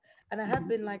And I have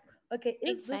been like, okay,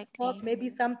 is this spark Exactly. maybe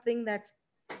something that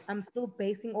I'm still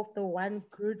basing off the one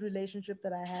good relationship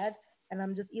that I had, and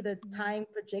I'm just either Mhm. tying,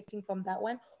 projecting from that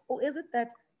one, or is it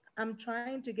that I'm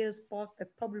trying to get a spark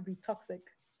that's probably toxic,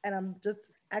 and I'm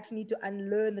just actually need to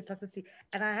unlearn the toxicity.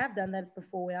 And I have done that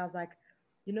before, where I was like,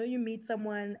 you meet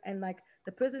someone and like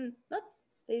the person, not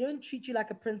they don't treat you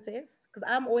like a princess, because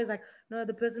I'm always like, no,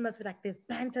 the person must be like, there's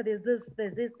banter, there's this,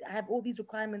 I have all these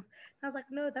requirements. And I was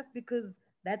like, no, that's because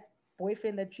that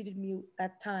boyfriend that treated me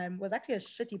that time was actually a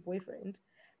shitty boyfriend.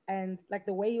 And like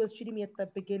the way he was treating me at the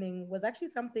beginning was actually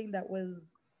something that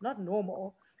was not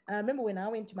normal. And I remember when I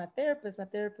went to my therapist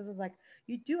was like,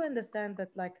 you do understand that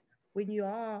like when you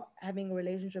are having a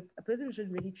relationship, a person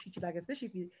shouldn't really treat you like,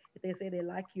 especially if they say they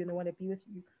like you and they want to be with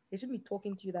you, they shouldn't be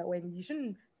talking to you that way. And you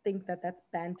shouldn't think that that's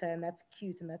banter and that's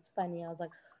cute and that's funny. I was like,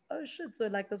 oh shit. So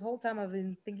like this whole time I've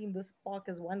been thinking this spark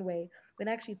is one way, when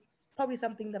actually it's probably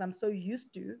something that I'm so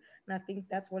used to, and I think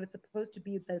that's what it's supposed to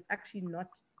be. That it's actually not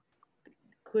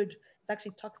good. It's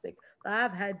actually toxic. So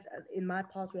I've had in my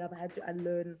past where I've had to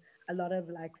unlearn a lot of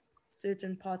like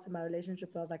certain parts of my relationship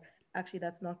where I was like, actually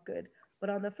that's not good. But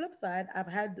on the flip side, I've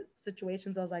had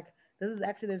situations I was like, this is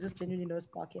actually there's just genuinely no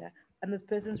spark here, and this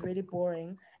person's really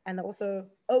boring, and I also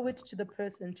owe it to the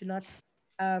person to not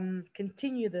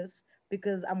continue this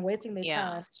because I'm wasting their Yeah,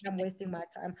 time. I'm strictly. wasting my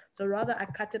time. So rather I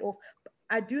cut it off.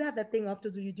 I do have that thing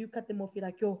afterwards where you do cut them off. You're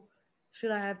like, yo,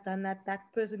 should I have done that? That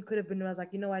person could have been. I was like,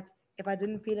 you know what? If I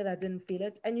didn't feel it, I didn't feel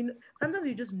it. And sometimes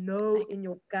you just know Exactly. in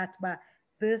your gut, but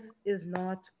this is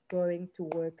not going to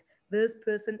work. This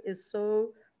person is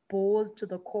so balls to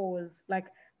the cause. Like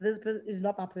this person is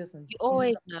not my person. You He's just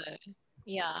always know.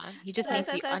 Yeah, you just So, need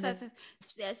to so, be so, so, honest so,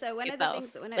 yeah, so with one of the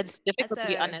yourself. things when But I it's difficult to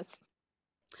be so honest.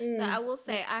 so I mm, will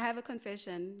say I have a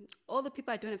confession. All the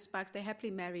people I don't have sparks, they're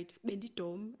happily married. Bendy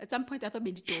Dome. At some point I thought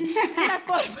Bendy Dome. And then I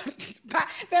thought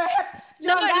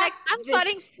No, Jonga, like I'm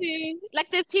starting to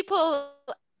like there's people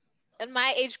in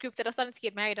my age group that are starting to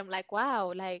get married. I'm like,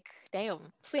 wow, like damn,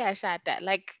 so yeah, I shot that.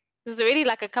 Like there's already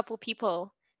like a couple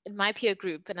people in my peer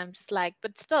group, and I'm just like,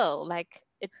 but still, like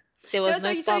it, there was no,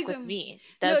 no spark with me.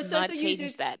 no, Does not you change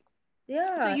just that. so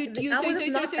yeah. you I was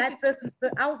just not that person.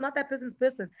 I was not that person's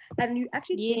person, and you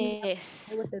actually genuinely have Yes.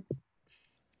 to go with it.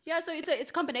 yeah, so it's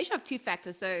a combination of two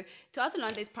factors. So to answer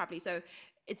Londe's properly, so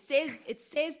it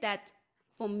says that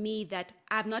for me that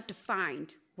I've not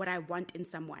defined what I want in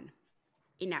someone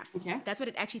enough. Okay. That's what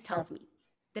it actually Yeah. tells me.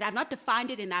 That I've not defined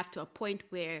it enough to a point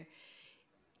where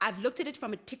I've looked at it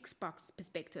from a tick box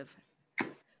perspective.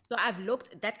 So I've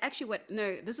looked, that's actually what,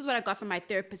 no, this is what I got from my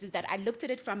therapist is that I looked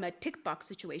at it from a tick box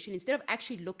situation instead of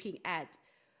actually looking at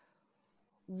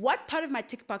what part of my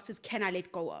tick boxes can I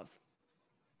let go of?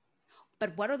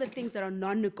 But what are the things that are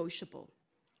non negotiable?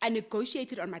 I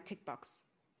negotiated on my tick box.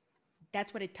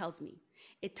 That's what it tells me.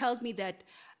 It tells me that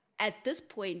at this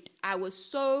point, I was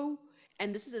so,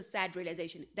 and this is a sad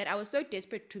realization, that I was so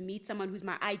desperate to meet someone who's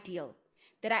my ideal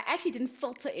that I actually didn't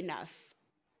filter enough.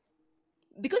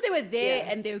 Because they were there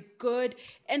Yeah. and they're good,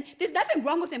 and there's nothing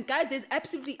wrong with them, guys. There's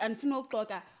absolutely unfunal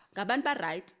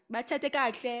right.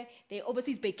 They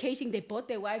overseas vacationing, they bought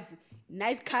their wives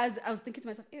nice cars. I was thinking to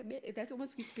myself, that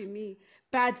almost used to be me.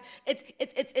 But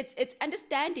it's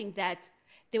understanding that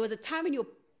there was a time in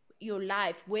your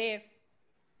life where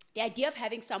the idea of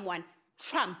having someone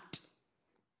trumped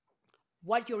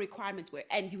what your requirements were,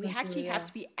 and we actually have Yeah.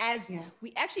 to be as Yeah.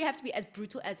 we actually have to be as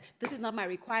brutal as this is not my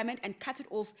requirement and cut it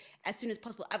off as soon as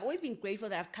possible. I've always been grateful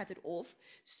that I've cut it off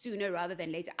sooner rather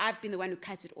than later. I've been the one who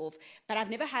cut it off, but I've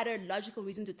never had a logical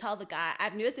reason to tell the guy.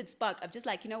 I've never said spark. I'm just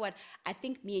like, you know what, I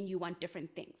think me and you want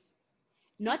different things.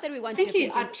 Not that we I want think different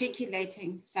you're things.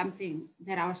 articulating something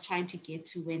that I was trying to get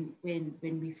to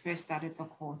when we first started the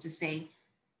call, to say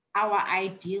our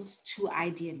ideals too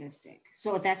idealistic.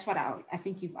 So that's what I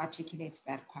think you've articulated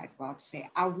that quite well, to say,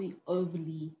 are we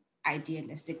overly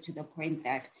idealistic to the point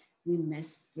that we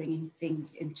miss bringing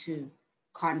things into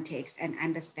context and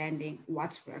understanding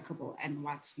what's workable and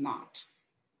what's not?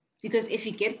 Because if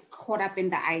you get caught up in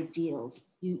the ideals,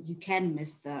 you can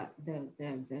miss the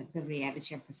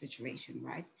reality of the situation,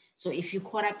 right? So if you're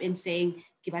caught up in saying,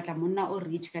 "Ke batla monna o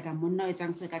rich, ke batla monna o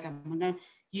etsang so, ke batla monna,"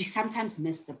 you sometimes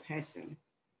miss the person.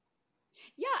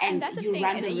 Yeah, and And that's the you thing.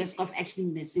 run And the then risk of actually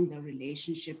missing the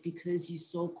relationship because you're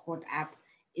so caught up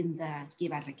in the "ke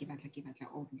batla, ke batla, ke batla,"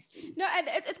 all these things. no, and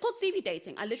it's called CV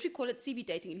dating. I literally call it CV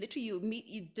dating.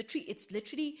 Literally, it's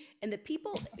literally, and the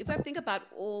people, if I think about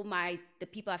the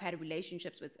people I've had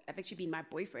relationships with, have actually been my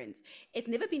boyfriends. It's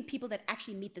never been people that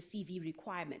actually meet the CV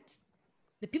requirements.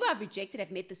 The people I've rejected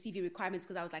have met the CV requirements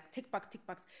because I was like, tick box, tick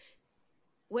box.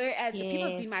 Whereas the people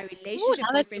who've been Yes. my Ooh, relationship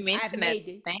now that you boyfriends, mention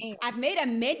it, dang. I've made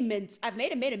amendments. And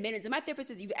my therapist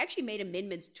says you've actually made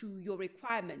amendments to your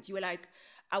requirements. You were like,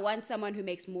 I want someone who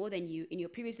makes more than you. In your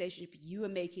previous relationship, you were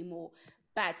making more,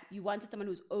 but you wanted someone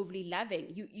who's overly loving.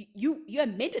 You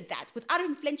amended that without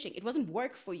even flinching. It wasn't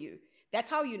work for you. That's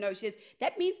how you know. She says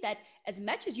that means that as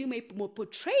much as you may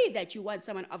portray that you want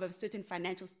someone of a certain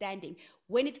financial standing,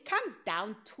 when it comes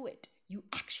down to it, you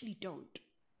actually don't.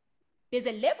 There's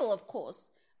a level, of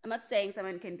course. I'm not saying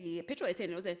someone can be a petrol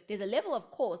attendant. There's a level,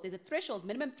 of course. There's a threshold,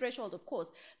 minimum threshold, of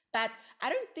course. But I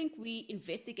don't think we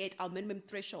investigate our minimum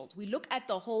threshold. We look at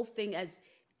the whole thing as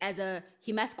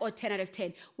he must score 10 out of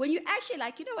 10. When you actually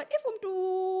like, you know what, if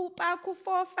do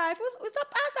 4, 5, what's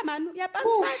up, man? Yeah, pass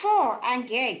 4,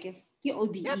 angeke. Ke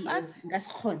OBE.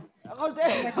 Ngasikghona.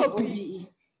 OBE.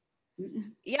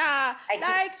 Yeah,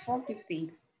 like 4 ke fail.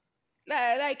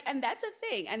 Like, and that's a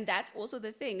thing, and that's also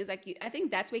the thing is like, I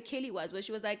think that's where Kelly was, where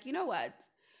she was like, you know what,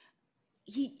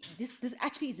 this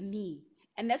actually is me,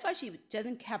 and that's why she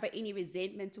doesn't have any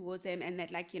resentment towards him, and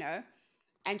that, like, you know,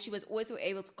 and she was also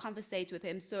able to conversate with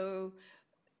him, so,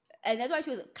 and that's why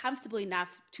she was comfortable enough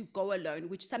to go alone,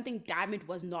 which something Diamond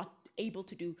was not able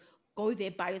to do. Go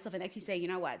there by yourself and actually say, you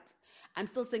know what, I'm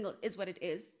still single, is what it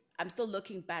is, I'm still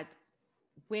looking, but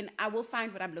when I will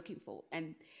find what I'm looking for.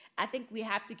 And I think we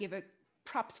have to give her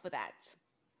props for that.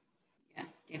 Yeah,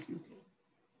 definitely.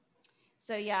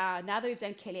 So yeah, now that we've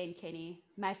done Kelly and Kenny,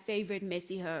 my favorite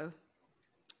messy hoe,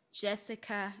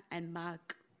 Jessica and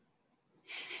Mark.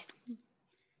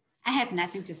 I have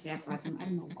nothing to say about them. I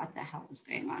don't know what the hell is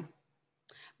going on.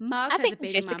 Mark I has a think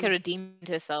baby Jessica mama. redeemed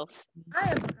herself.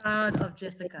 I am proud of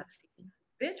Jessica.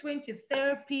 Bitch went to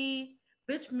therapy.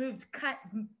 Bitch moved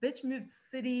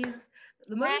cities.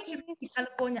 The moment she moved to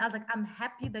California, I was like, I'm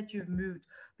happy that you've moved,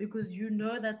 because you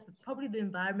know that probably the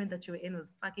environment that you were in was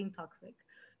fucking toxic.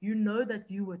 You know that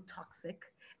you were toxic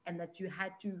and that you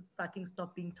had to fucking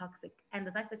stop being toxic. And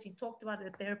the fact that she talked about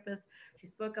her therapist, she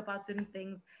spoke about certain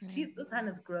things. This hand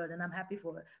has grown, and I'm happy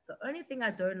for her. The only thing I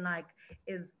don't like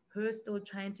is her still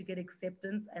trying to get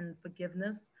acceptance and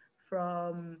forgiveness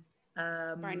from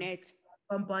Barnett.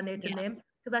 And them,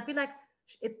 because I feel like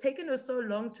it's taken her so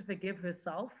long to forgive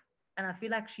herself, and I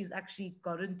feel like she's actually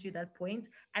gotten to that point.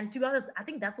 And to be honest, I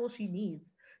think that's all she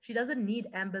needs. She doesn't need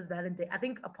Amber's validation. I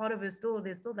think a part of her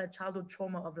there's still that childhood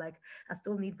trauma of like, I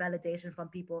still need validation from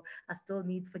people, I still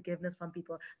need forgiveness from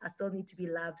people, I still need to be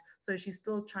loved. So she's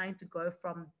still trying to go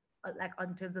from like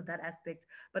on terms of that aspect.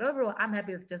 But overall, I'm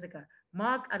happy with Jessica.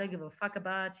 Mark, I don't give a fuck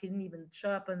about. He didn't even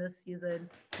show up on this season.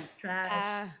 He's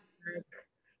trash. Like,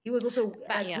 he was also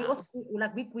like, we also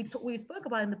like we spoke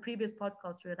about in the previous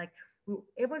podcast where like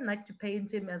everyone liked to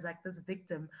paint him as like this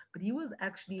victim, but he was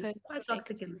actually quite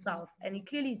toxic himself, and he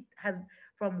clearly has,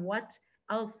 from what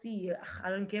LC,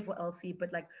 I don't care for LC,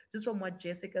 but like just from what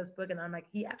Jessica spoke, and I'm like,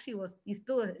 he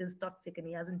still is toxic and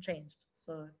he hasn't changed.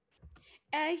 So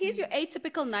he's your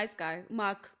atypical nice guy,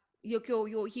 Mark.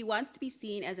 He wants to be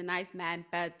seen as a nice man,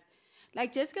 but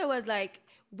like Jessica was like,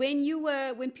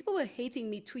 when people were hating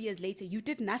me 2 years later, you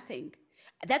did nothing.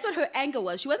 That's what her anger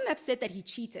was. She wasn't upset that he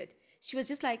cheated. She was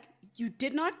just like, you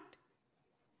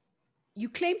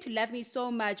claim to love me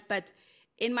so much, but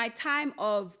in my time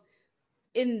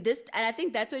in this, and I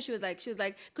think that's what she was like,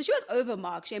 because she was over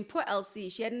Mark. And poor Elsie,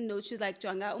 she hadn't known. She was like,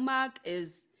 Jonga, Mark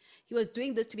he was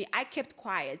doing this to me. I kept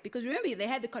quiet because remember, they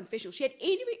had the confessional. She had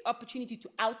every opportunity to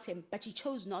out him, but she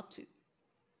chose not to.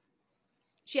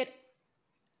 She had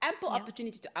ample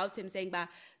opportunity to out him, saying, "Ba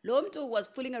Lomto was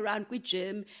fooling around with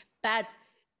Jim," but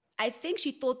I think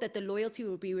she thought that the loyalty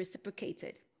would be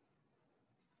reciprocated.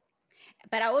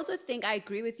 But I also think I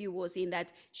agree with you, Wosi, in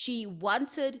that she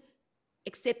wanted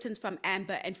acceptance from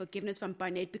Amber and forgiveness from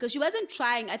Barnett because she wasn't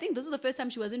trying. I think this is the first time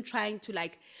she wasn't trying to,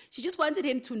 like, she just wanted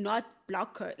him to not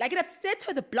block her. Like, it upset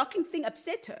her. The blocking thing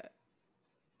upset her.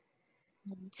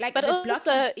 Like, but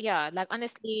also, like,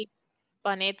 honestly,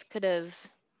 Barnett could have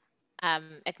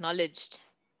acknowledged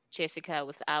Jessica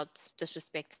without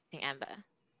disrespecting Amber.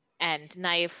 And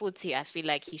Nayefuti, I feel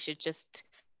like he should just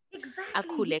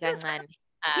exactly.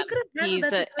 He's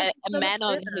a man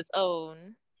on his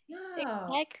own. Yeah.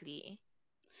 Exactly.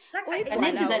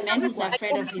 Barnett is a man who's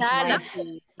afraid of his wife.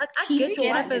 Like, He's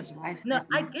scared of his wife. No,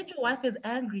 I get your wife is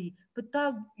angry, but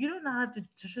dog, you don't have to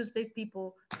disrespect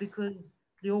people because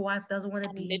your wife doesn't want to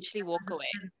be. Literally walk away.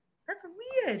 That's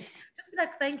weird. Just be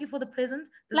like, thank you for the present.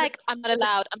 Like, I'm not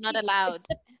allowed.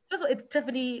 First of all, it's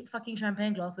Tiffany fucking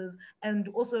champagne glasses, and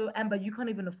also Amber, you can't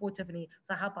even afford Tiffany.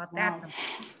 So how about that?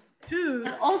 Two.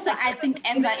 And also, I think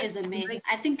Amber is a mess.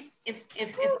 I think if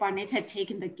Barnett had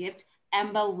taken the gift,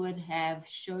 Amber would have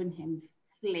shown him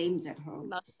flames at home.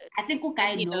 Lost it. I think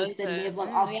Ukai He knows knows the her. level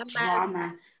Mm, of yeah, man.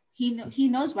 drama. He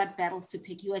knows what battles to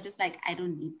pick. You are just like, I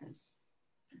don't need this.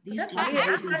 These That's glasses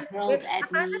weird. will be hurled I at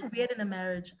find me. that weird in a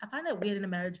marriage. I find that weird in a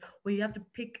marriage where you have to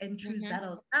pick and choose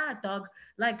battles. Dog.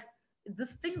 Like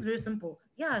this thing's very simple.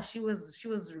 Yeah, she was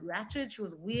ratchet. She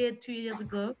was weird 2 years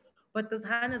ago, but this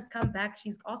hand has come back.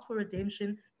 She's asked for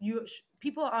redemption.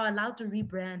 People are allowed to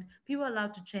rebrand. People are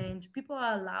allowed to change. People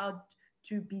are allowed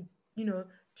to be,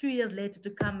 2 years later to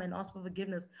come and ask for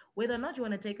forgiveness. Whether or not you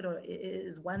want to take it or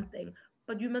is one thing,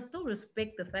 but you must still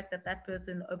respect the fact that that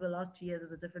person over the last 2 years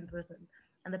is a different person,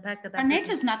 and the fact that Annette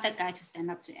person. is not the guy to stand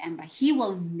up to Amber. He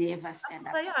will never stand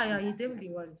up. Yeah, yeah, he definitely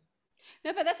won't.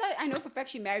 No, but that's how I know for a fact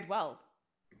she married well.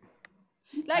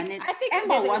 Like, Annette, I think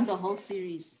Amber won the whole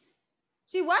series.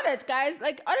 she won it, guys.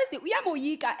 Like, honestly, we are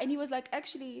Moyika. And he was like,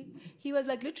 literally,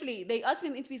 they asked him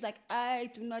in the interview, he's like,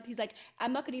 he's like,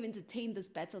 I'm not going to even entertain this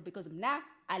battle because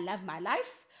I love my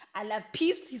life. I love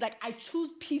peace. He's like, I choose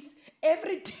peace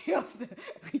every day of the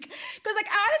week. Because, like,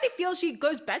 I honestly feel she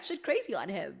goes batshit crazy on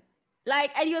him.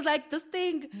 Like, and he was like, this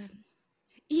thing,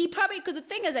 he probably, because the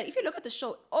thing is that if you look at the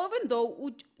show, even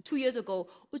though 2 years ago,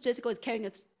 Jessica was carrying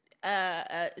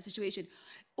a situation,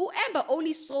 Amber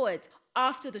only saw it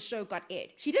after the show got aired.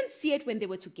 She didn't see it when they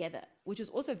were together, which was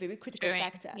also a very critical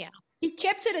factor. Yeah. He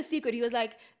kept it a secret. He was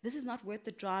like, this is not worth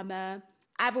the drama.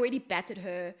 I've already battered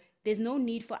her. There's no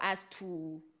need for us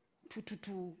to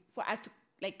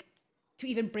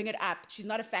even bring it up. She's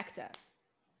not a factor.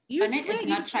 Bonnet is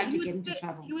not trying to get into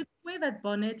trouble. You would swear that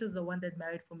Bonnet is the one that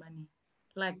married for money.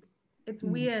 Like, it's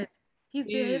weird. He's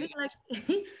behaving like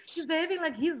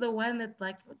he's the one that's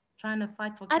like trying to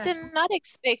fight for cash. I did not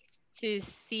expect to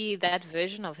see that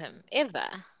version of him ever.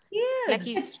 Yeah, like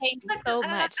he's changed so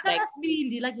much. Like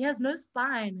he has no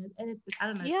spine, and it's I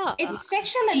don't know. Yeah, it's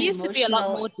sexual and he used emotional. to be a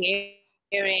lot more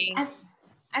daring.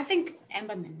 I think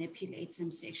Amber manipulates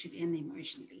him sexually and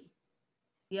emotionally.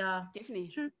 Yeah, definitely.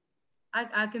 True.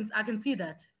 I can see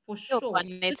that for sure.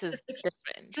 Bonnet is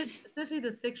different, especially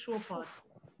the sexual part.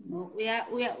 No, we are.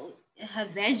 Her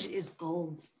veg is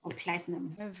gold or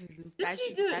platinum. What did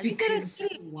she do? She did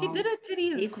her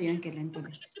titties. She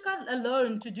took out a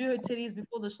loan to do her titties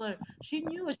before the show. She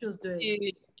knew what she was doing.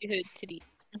 To her titties.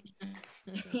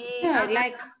 No,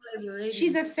 like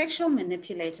she's a sexual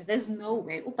manipulator. There's no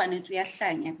way.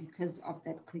 Because of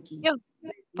that cookie. Yo,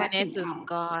 Bonnet is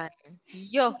gone.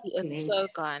 Yo, he is so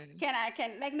gone.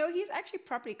 No, he's actually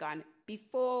properly gone.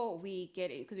 Before we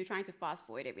get in, because we're trying to fast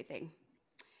forward everything.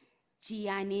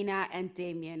 Giannina and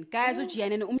Damien. Guys,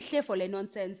 Giannina, le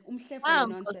nonsense.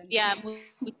 Nonsense. Yeah,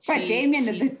 but Damien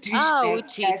is a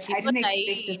douchebag. Guys, I didn't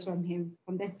expect this from him,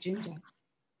 from that ginger.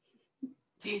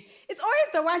 It's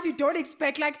always the ones you don't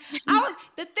expect. Like,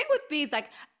 the thing with B is like,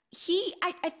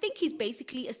 I think he's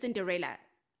basically a Cinderella.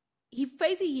 He's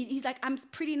like, I'm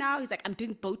pretty now. He's like, I'm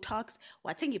doing Botox.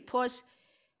 Watching you push.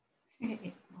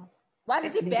 Why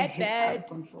is he bad?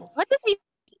 What does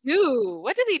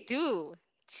he do?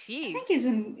 Jeez. I think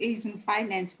he's in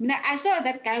finance. I saw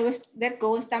that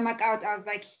girl with stomach out. I was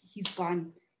like, he's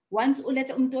gone. Once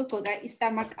his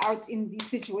stomach out in these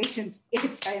situations,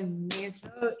 it's a mess.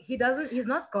 No, he's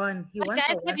not gone.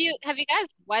 Guys, have you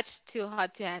guys watched Too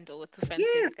Hard to Handle with Francesca?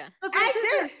 Yes, I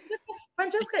did.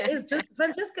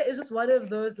 Francesca is just one of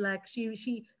those, like, she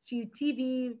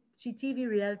TV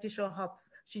reality show hops.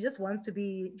 She just wants to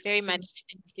be very much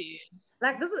into.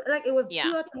 Like this, like it was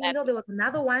Too Hard to Handle. There was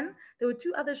another one. There were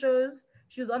two other shows.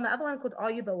 She was on the other one called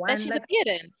Are You the One? That she's appeared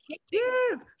in.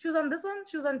 Yes, she was on this one.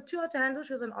 She was on Too Hard to Handle.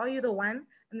 She was on Are You the One?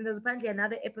 And then there was apparently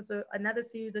another episode, another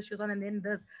series that she was on, and then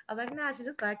this. I was like, nah, she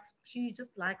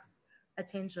just likes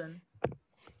attention.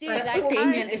 Dude, I think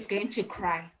Damien is going to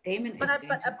cry. But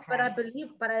I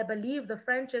believe the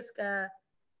Francesca,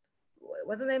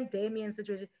 what's his name, Damien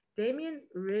situation. Damien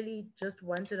really just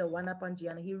wanted a one-up on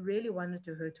Gianna. He really wanted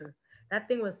to hurt her. That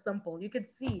thing was simple. You could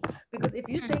see, because if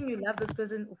you're saying you love this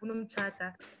person,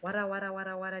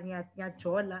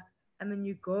 and then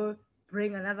you go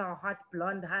bring another hot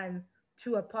blonde hand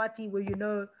to a party where you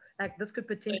know, like, this could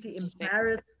potentially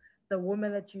embarrass the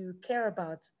woman that you care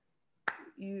about.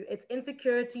 It's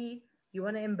insecurity. You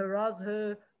want to embarrass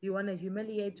her. You want to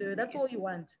humiliate her. That's all you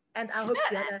want. And I hope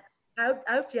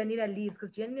Giannina leaves,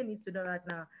 because Giannina needs to know right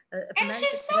now. And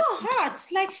she's so hot.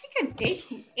 Like, she can date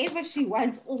whoever she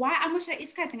wants. Why? I'm not sure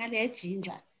it's kind of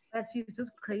ginger. But she's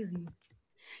just crazy.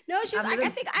 No, she's like, I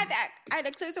think I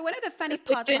like, so one of the funny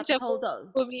parts about the whole though.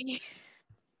 For me.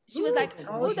 She was like, so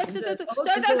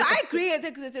I agree.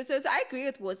 So I agree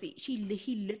with Wosi. He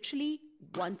literally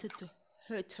wanted to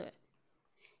hurt her.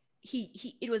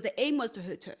 The aim was to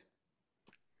hurt her.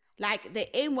 Like,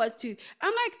 the aim was to.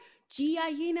 I'm like,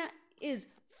 Giannina, is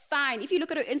fine. If you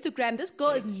look at her Instagram, this girl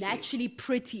is naturally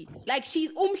pretty. Like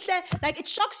she's umhle, like it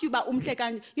shocks you about umhle.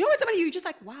 And you know when somebody you're just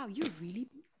like, wow, you're really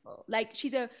beautiful. Like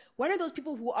she's one of those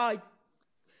people who are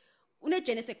like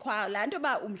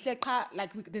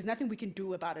there's nothing we can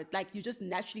do about it. Like you're just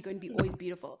naturally going to be always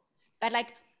beautiful. But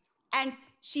like, and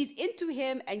she's into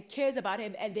him and cares about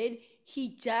him, and then he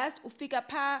just ufika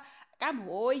pa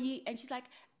and she's like,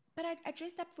 but I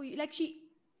dressed up for you. Like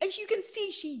and you can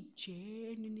see she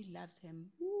genuinely loves him.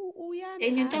 Ooh, yeah.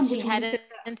 And she hadn't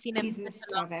seen him he's in Miss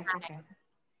a long South time. Africa.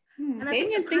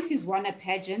 Damien thinks he's won a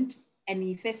pageant and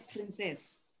he first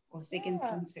princess or second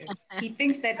princess. He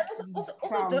thinks that he's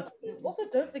crowned. Also,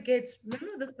 don't forget,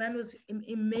 remember this man was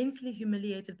immensely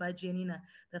humiliated by Giannina.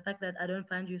 The fact that I don't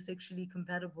find you sexually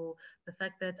compatible, the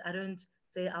fact that I don't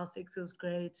say our sex is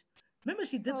great. Remember,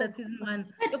 she did that season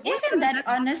 1. But isn't that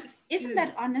honest? Isn't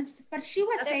that honest? But she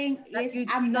was saying, yes,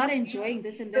 I'm not enjoying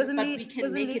this and this, but we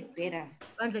can make it better.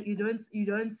 Angela, you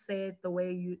don't say it the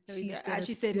way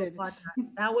she said it.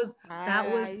 That was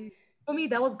for me,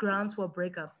 that was grounds for a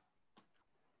breakup.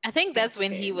 I think that's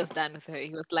when he was done with her.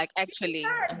 He was like, actually,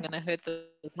 I'm gonna hurt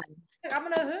this honey. I'm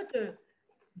gonna hurt her.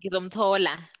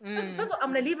 First of all,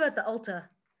 I'm gonna leave her at the altar.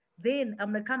 Then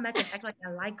I'm gonna come back and act like I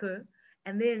like her,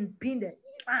 and then pin it.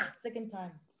 Second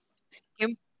time.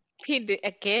 Pinned it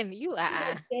again. You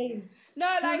are. No,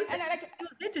 like,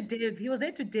 he was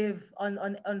there to div on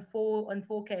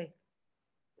 4K.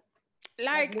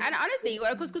 Like, and honestly,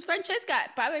 because Francesca,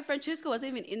 by the way, Francesca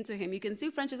wasn't even into him. You can see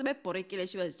Francesca,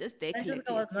 she was just there.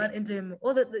 Francesca was not into him.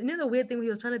 All the weird thing, he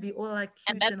was trying to be all like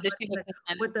cute and that's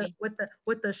like,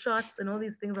 with the shots and all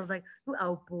these things. I was like, you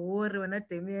are bored, we're not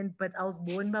Damien, but I was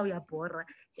born by we are bored.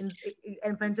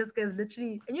 And Francesca is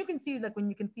literally, and you can see like when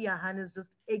you can see her hand is just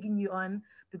egging you on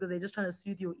because they're just trying to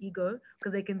soothe your ego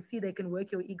because they can see they can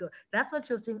work your ego. That's what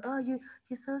she was doing. Oh, you're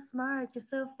so smart, you're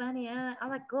so funny. I'm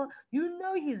like, girl, you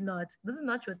know he's not. This is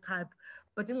not your type.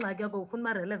 But in like, go for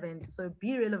my relevant. So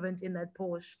be relevant in that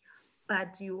Porsche.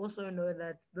 But you also know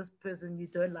that this person you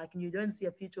don't like and you don't see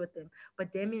a future with them.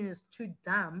 But Damien is too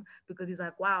dumb because he's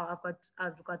like, wow,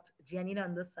 I've got Giannina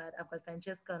on this side, I've got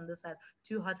Francesca on this side,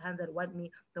 two hot hands that want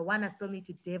me. The one I still need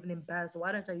to dev and embarrass. So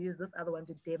why don't I use this other one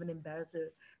to dev and embarrass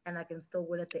her and I can still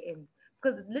win at the end?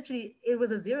 Because literally it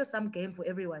was a zero-sum game for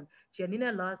everyone.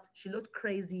 Giannina lost, she looked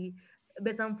crazy,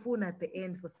 Besamfuna at the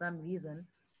end for some reason.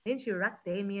 Then she racked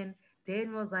Damien.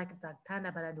 Damien was like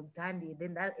Tana Baladugdandi.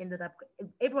 Then that ended up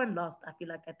everyone lost, I feel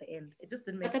like, at the end. It just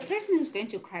didn't make sense. But the person who's going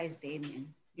to cry is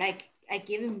Damien. Like I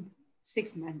gave him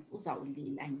 6 months.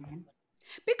 Man.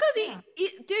 Because he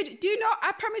dude, do you know,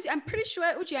 I promise you, I'm pretty sure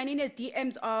Giannina's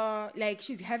DMs are like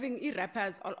she's having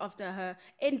rappers all after her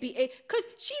NBA because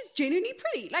she's genuinely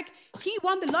pretty. Like he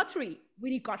won the lottery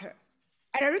when he got her.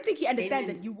 And I don't think he understands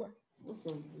Damien that you were.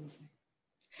 Also losing.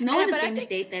 No one is going to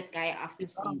date that guy after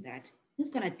seeing that. Who's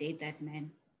going to date that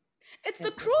man? It's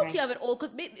the cruelty of it all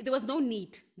because there was no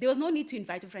need. There was no need to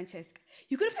invite Francesca.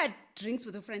 You could have had drinks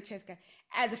with Francesca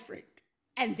as a friend.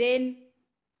 And then,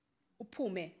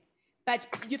 upume. But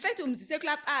you felt like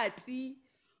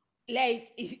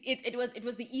it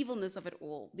was the evilness of it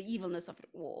all. The evilness of it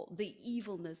all. The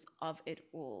evilness of it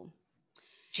all.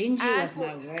 Gingy was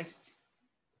my worst.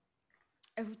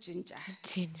 Oh, Ginger.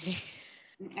 Gingy.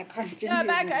 I can't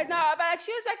but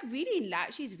she was like really in love.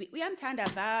 We am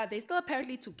Tandava. They're still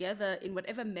apparently together in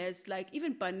whatever mess. Like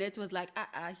even Barnett was like,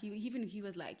 he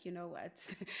was like, you know what?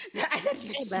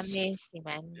 It's a messy,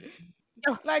 man.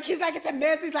 Like he's like, it's a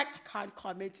mess. He's like, I can't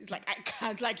comment. He's like, I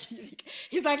can't. Like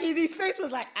he's like, his face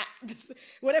was like,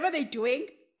 whatever they're doing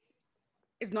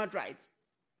is not right.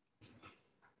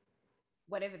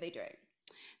 Whatever they're doing.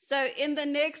 So in the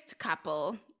next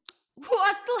couple who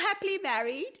are still happily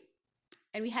married.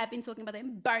 And we have been talking about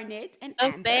them, Barnett and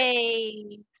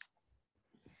Amber.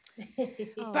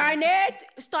 Barnett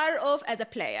started off as a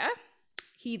player.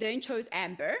 He then chose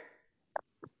Amber.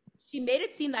 She made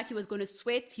it seem like he was going to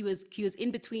sweat. He was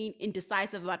in between,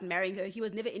 indecisive about marrying her. He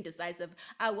was never indecisive.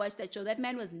 I watched that show. That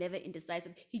man was never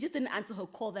indecisive. He just didn't answer her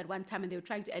call that one time and they were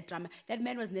trying to add drama. That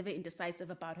man was never indecisive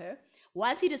about her.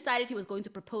 Once he decided he was going to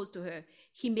propose to her,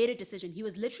 he made a decision. He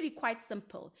was literally quite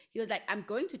simple. He was like, I'm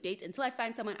going to date until I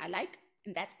find someone I like.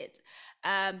 And that's it.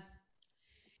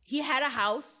 He had a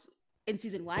house in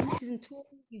season 1. Season 2,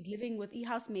 he's living with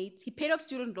housemates. He paid off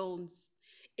student loans.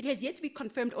 It has yet to be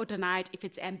confirmed or denied if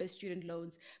it's Amber's student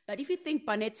loans. But if you think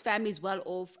Barnett's family is well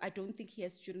off, I don't think he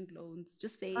has student loans.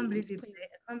 Just say. I can't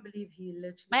believe he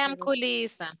literally. I am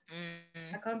Kulisa.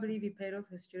 I can't believe he paid off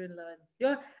his student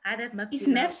loans. That must He's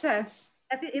be. Nefsas.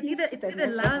 It's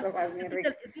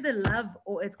either love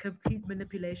or it's complete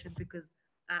manipulation because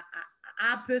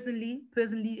I personally,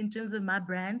 in terms of my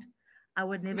brand, I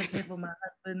would never pay for my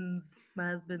husband's.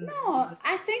 No,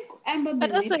 I think Amber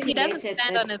But also, he doesn't manipulated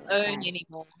stand that. on his own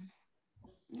anymore.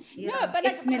 Yeah. No, but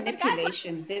It's like, but guys,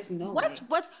 manipulation. There's no way.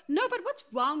 what's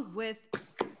wrong with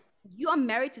you are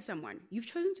married to someone. You've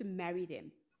chosen to marry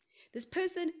them. This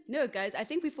person, no, guys, I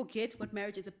think we forget what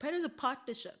marriage is. A is a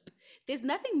partnership. There's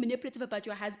nothing manipulative about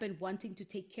your husband wanting to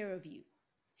take care of you.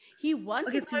 He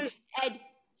wanted to, and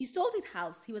he sold his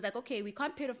house. He was like, okay, we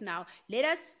can't pay it off now.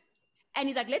 And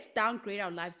he's like, let's downgrade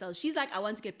our lifestyle. She's like, I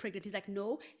want to get pregnant. He's like,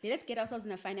 no, let us get ourselves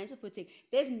in a financial footing.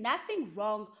 There's nothing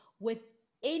wrong with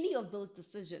any of those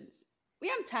decisions. We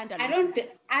am turned on.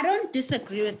 I don't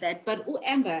disagree with that, but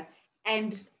Amber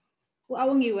and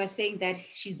Awongi was saying that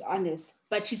she's honest,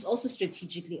 but she's also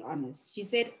strategically honest. She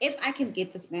said, if I can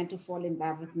get this man to fall in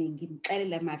love with me and give him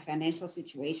my financial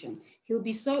situation, he'll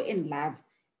be so in love.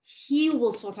 He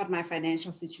will sort out my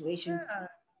financial situation.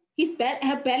 Yeah.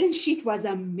 Her balance sheet was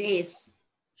a mess.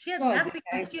 She had nothing.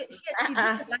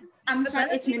 I'm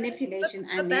sorry, it's manipulation.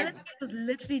 Her balance sheet was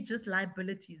literally just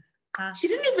liabilities. She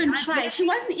didn't even try. She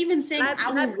wasn't even saying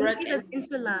I will work.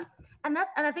 And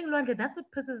I think Luanke, that's what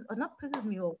not pisses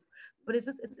me off, but it's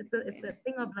the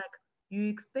thing of like, you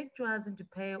expect your husband to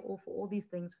pay for all these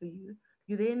things for you.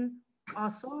 You then are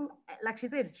so, like she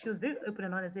said, she was very open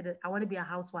and honest, said, I want to be a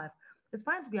housewife. It's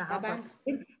fine to be a housewife.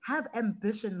 Have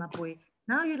ambition, my boy.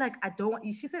 Now you're like,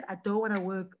 she said, I don't want to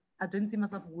work. I don't see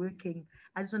myself working.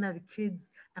 I just want to have kids,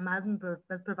 and my husband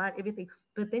must provide everything.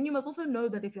 But then you must also know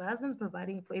that if your husband's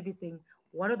providing for everything,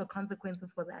 what are the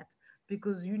consequences for that?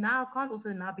 Because you now can't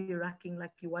also now be racking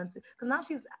like you want to. Because now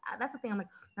that's the thing. I'm like,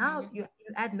 now you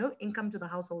add no income to the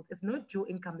household. It's no dual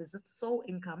income. There's just sole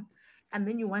income. And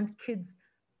then you want kids,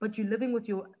 but you're living with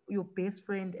your best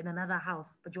friend in another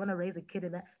house, but you want to raise a kid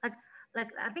in that.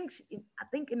 Like I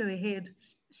think in her head,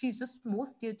 she's just more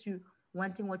steered to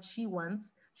wanting what she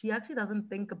wants. She actually doesn't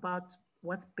think about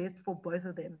what's best for both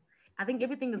of them. I think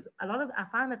everything is I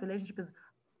find that relationship is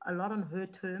a lot on her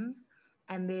terms,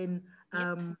 and then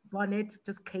Bonnet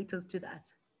just caters to that.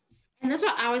 And that's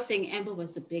what I was saying. Amber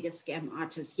was the biggest scam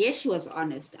artist. Yes, she was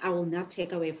honest. I will not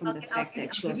take away from the fact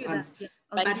that she was honest. Yeah.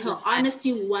 But her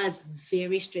honesty was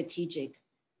very strategic.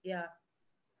 Yeah.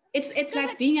 It's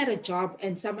like being at a job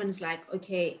and someone's like,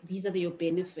 okay, these are your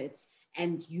benefits,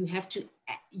 and you have to,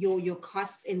 your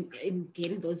costs in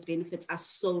getting those benefits are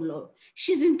so low.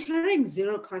 She's incurring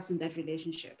zero costs in that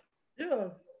relationship.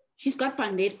 Yeah. She's got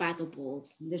banged by the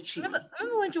balls, literally. Remember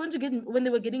when they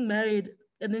were getting married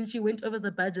and then she went over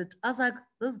the budget? I was like,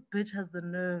 this bitch has the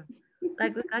nerve.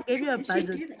 Like, I gave you a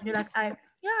budget. And you're like,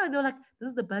 they're like, this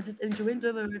is the budget. And she went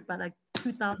over it by like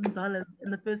 $2,000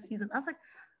 in the first season. I was like,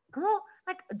 girl,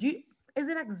 like, is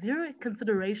it like zero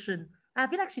consideration? I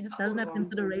feel like she just doesn't have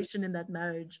consideration in that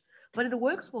marriage, but it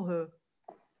works for her.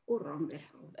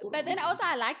 But then also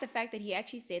I like the fact that he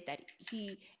actually said that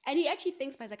he actually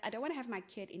thinks, but he's like, I don't want to have my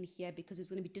kid in here because it's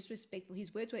going to be disrespectful.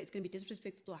 His words were, it's going to be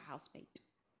disrespectful to a housemate.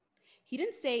 He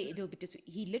didn't say it'll be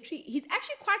disrespectful. He's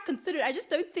actually quite considerate. I just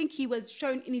don't think he was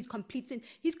shown in his complete sense.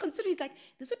 He's considered. He's like,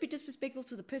 this would be disrespectful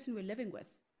to the person we're living with.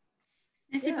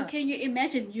 But can you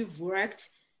imagine you've worked,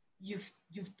 you've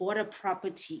bought a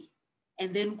property,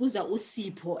 and then kuza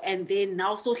usipho, and then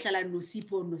now so hlala no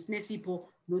sipho no snesipho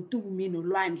no tumi no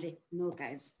lwandle. No,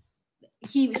 guys,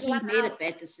 he made a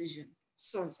bad decision.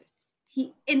 So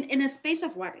he in a space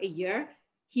of a year,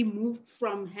 he moved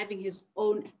from having his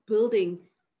own, building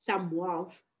some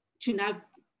wealth, to now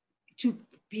to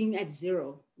being at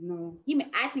zero. No,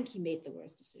 I think he made the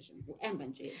worst decision.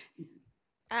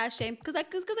 Shame, because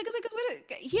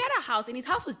he had a house and his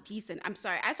house was decent. I'm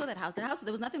sorry, I saw that house.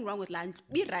 There was nothing wrong with land.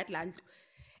 Be right land,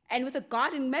 and with a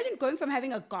garden. Imagine going from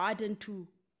having a garden to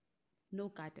no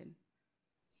garden.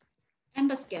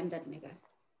 Amber scammed that nigga.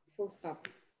 Full stop.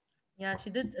 Yeah, she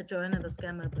did join the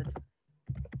scammer, but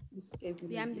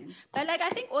but like I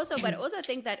also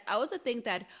think that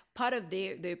part of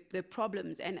their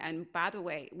problems and by the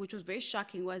way, which was very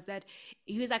shocking, was that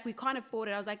he was like, we can't afford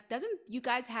it. I was like, doesn't you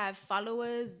guys have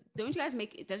followers?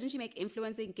 Doesn't she make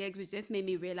influencing gigs? Which just made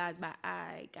me realize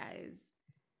guys.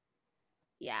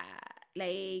 Yeah.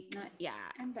 Like no,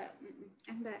 yeah. Amber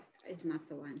is not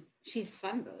the one. She's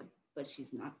fun though, but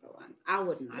she's not the one. I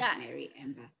would not marry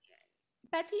Amber.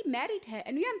 But he married her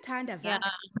and uyamthanda. Yeah.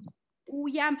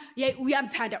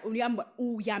 Uyamthanda.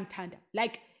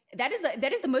 Like that is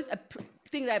the most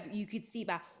thing that you could see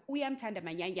about uyamthanda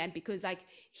manyanyan, because like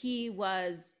he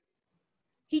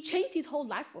changed his whole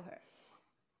life for her.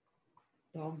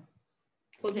 Dumb.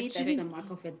 For me, that's a mark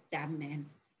of a damn man.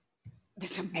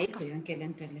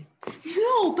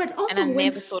 No, but also and I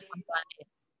never thought about it.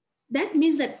 That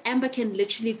means that Amber can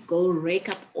literally go rake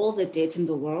up all the debt in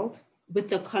the world, with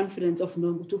the confidence of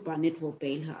knowing that Barnett will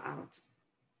bail her out.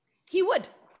 He would.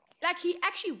 Like, he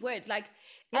actually would. Like,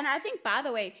 and I think, by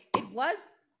the way, it was,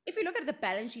 if you look at the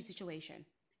balance sheet situation,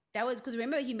 that was because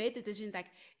remember he made the decision like,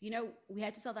 we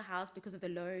had to sell the house because of the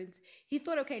loans. He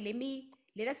thought, okay,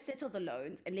 let us settle the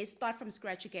loans and let's start from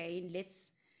scratch again.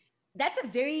 That's a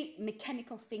very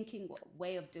mechanical thinking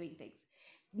way of doing things.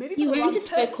 Maybe he went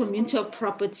into a communal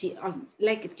property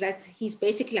like that. He's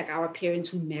basically like our parents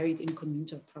who married in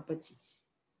communal property.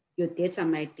 Your debts are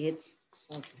my debts.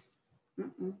 So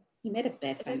he made a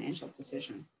bad financial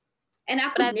decision. And I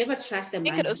could never trust a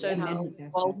man who does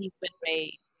that. He's been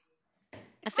raised.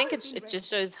 I think it just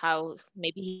shows how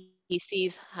maybe he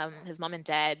sees his mom and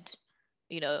dad,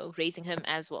 raising him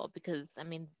as well. Because I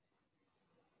mean,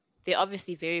 they're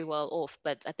obviously very well off,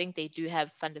 but I think they do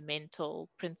have fundamental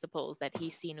principles that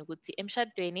he's seen.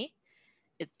 Emshadweni,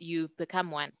 you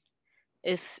become one.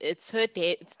 If it's her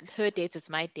debts, it's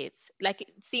my debts. Like,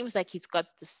 it seems like he's got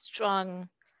the strong,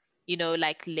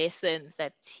 like lessons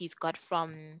that he's got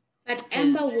from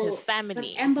his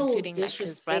family, including like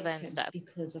his brother and stuff.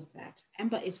 Because of that,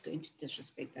 Amber is going to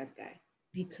disrespect that guy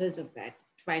because of that.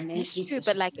 Financially, it's true,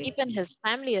 but like even his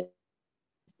family is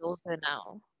also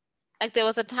now. Like, there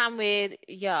was a time where,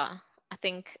 I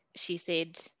think she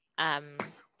said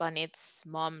Barnett's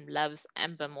mom loves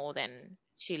Amber more than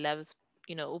she loves,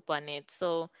 Barnett.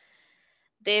 So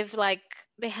they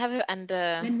have her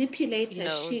under manipulator.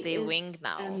 their wing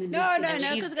now. No.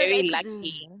 She's very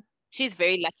lucky. She's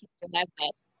very lucky to have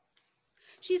that.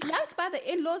 She's loved by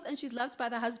the in-laws and she's loved by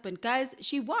the husband. Guys,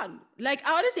 she won. Like,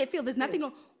 I honestly feel there's nothing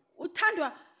wrong.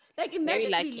 Utandwa, like,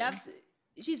 imagine to be loved.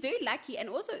 She's very lucky. And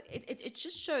also, it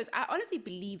just shows, I honestly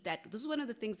believe that this is one of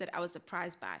the things that I was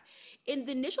surprised by. In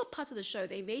the initial part of the show,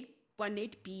 they made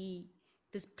Barnett be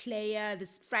this player,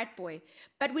 this frat boy.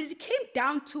 But when it came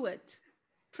down to it,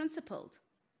 principled,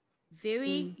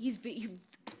 he's very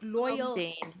loyal.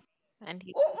 And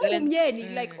he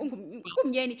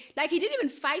like he didn't even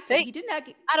fight him. He didn't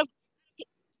like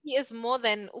he is more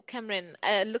than Cameron.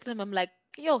 I looked at him, I'm like,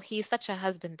 yo, he's such a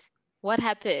husband. What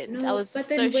happened? No, I was but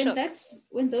then then shocked.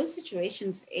 when those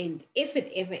situations end, if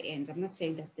it ever ends, I'm not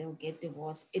saying that they'll get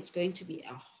divorced, it's going to be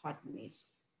a hot mess.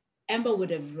 Amber would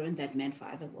have ruined that man for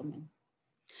other women.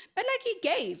 But like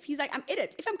he's like, I'm in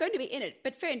it. If I'm going to be in it.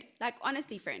 But friend, like,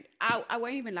 honestly, friend, I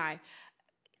won't even lie.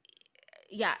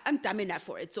 Yeah, I'm dumb enough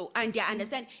for it. So, and I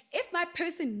understand. If my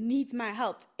person needs my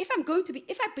help, if I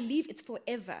believe it's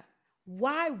forever,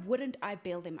 why wouldn't I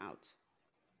bail them out?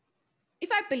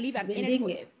 If I believe I'm in it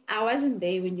forever. I wasn't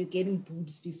there when you're getting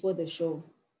boobs before the show.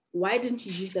 Why didn't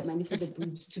you use the money for the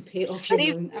boobs to pay off your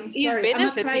loan? I'm sorry.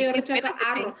 I'm a priority.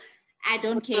 I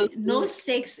don't care. No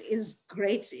sex is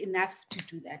great enough to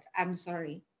do that. I'm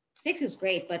sorry. Sex is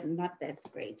great, but not that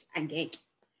great. Angek.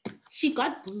 She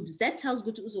got boobs. That tells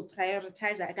good to also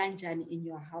prioritize Aganjani in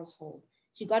your household.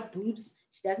 She got boobs.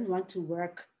 She doesn't want to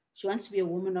work. She wants to be a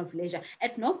woman of leisure.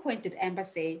 At no point did Amber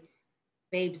say,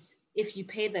 babes, if you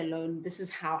pay the loan, this is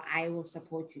how I will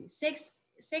support you. Sex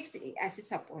as a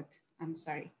support. I'm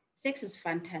sorry. Sex is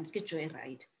fun times. Get joy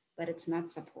right, but it's not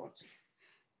support.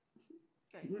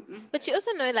 But you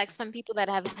also know, like, some people that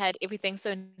have had everything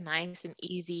so nice and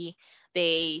easy,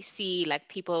 they see like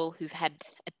people who've had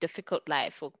a difficult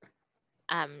life or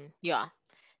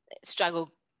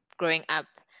struggle growing up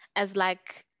as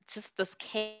like just this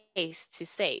case to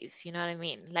save, you know what I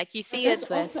mean? Like, you see it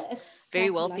with very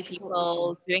wealthy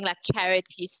people doing like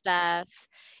charity stuff,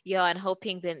 and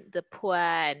helping the poor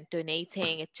and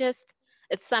donating.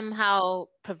 It somehow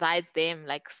provides them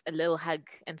like a little hug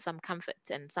and some comfort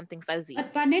and something fuzzy.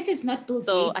 But Barnett is not Bill Gates.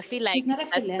 So I feel like he's not a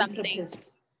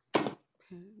philanthropist.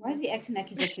 Why is he acting like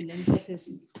he's a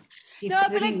philanthropist? No,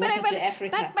 but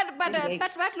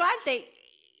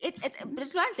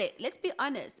let's be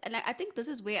honest. And I think this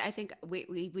is where I think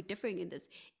we're differing in this.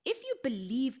 If you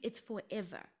believe it's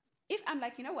forever, if I'm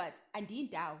like, you know what,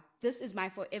 Andine Dow, this is my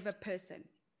forever person.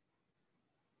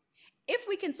 If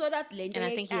we can sort out Lende, and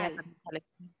I think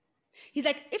he's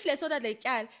like, if let's sort out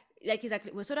like he's like,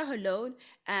 we'll sort out her loan,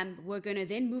 we're gonna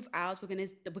then move out,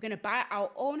 we're gonna buy our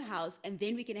own house, and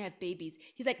then we can have babies.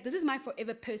 He's like, this is my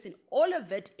forever person. All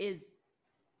of it is,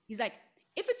 he's like,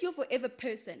 if it's your forever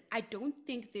person, I don't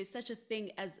think there's such a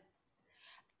thing as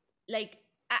like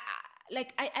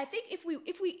I think if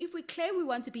we claim we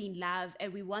want to be in love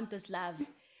and we want this love,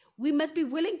 we must be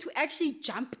willing to actually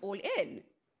jump all in.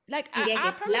 Like,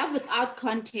 love without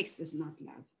context is not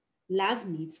love. Love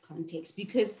needs context,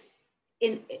 because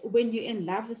when you're in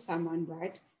love with someone,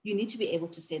 right, you need to be able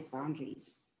to set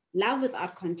boundaries. Love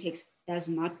without context does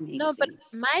not make sense. But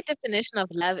my definition of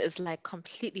love is like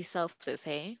completely selfless,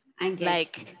 hey?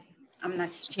 Like, I'm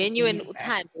not Genuine supporting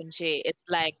that. uthando nje. It's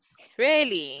like,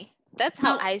 really? That's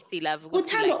how Now, I see love. uthando Like,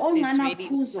 there's ongana really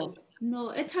khuzo.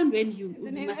 No, ethandweni you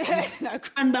must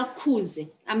bakhuze.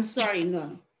 I'm sorry,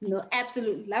 no. No,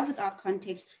 absolutely. Love without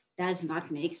context does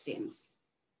not make sense.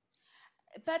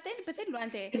 But then,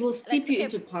 Lwandle, it will steep you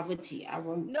into poverty. I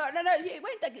won't. No. It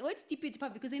won't steep you into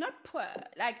poverty because they're not poor.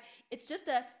 Like, it's just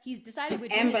he's decided we're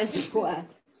doing Amber's poor.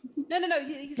 No.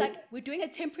 He's like, we're doing a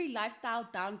temporary lifestyle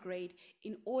downgrade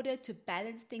in order to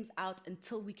balance things out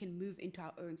until we can move into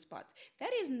our own spot.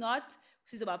 That is not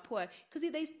she's about poor because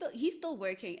he's still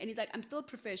working and he's like, I'm still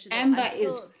professional. Amber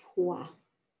is poor.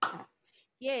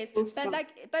 Yes, but like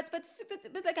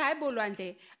I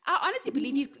honestly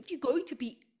believe if you're going to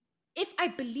be, if I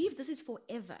believe this is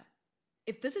forever,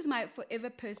 if this is my forever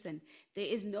person, there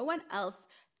is no one else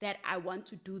that I want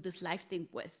to do this life thing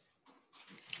with.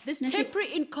 This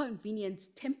temporary inconvenience,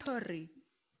 temporary.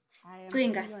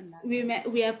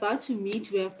 We are about to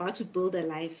meet, we are about to build a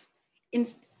life.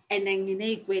 And then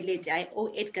I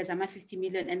owe 8 because I'm at 50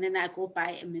 million and then I go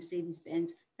buy a Mercedes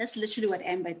Benz. That's literally what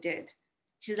Amber did.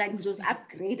 She's like, just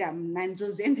upgrade them, and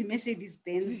Mercedes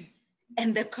Benz.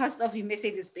 And the cost of your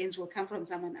Mercedes Benz will come from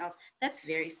someone else. That's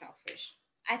very selfish.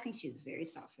 I think she's very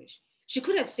selfish. She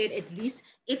could have said, at least,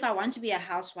 if I want to be a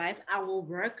housewife, I will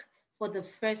work for the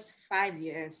first 5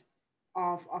 years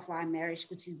of our marriage,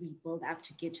 which we build up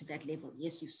to get to that level.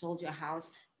 Yes, you've sold your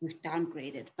house, we've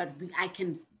downgraded, but I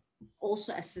can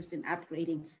also assist in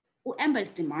upgrading. Amber is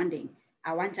demanding.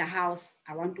 I want a house.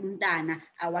 I want umdana.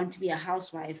 I want to be a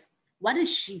housewife. What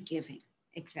is she giving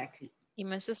exactly? You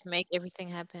must just make everything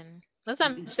happen. That's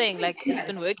what I'm saying. Like, it's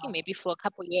been working maybe for a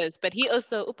couple of years, but he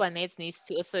also, Upanet needs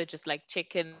to also just like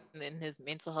check in his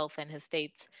mental health and his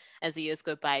state as the years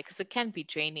go by, because it can be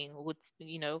draining with,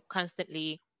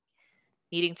 constantly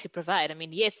needing to provide. I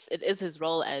mean, yes, it is his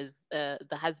role as the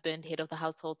husband, head of the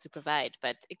household to provide,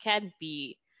 but it can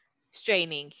be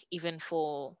straining even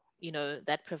for,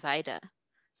 that provider.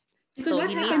 Because so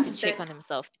he needs to check on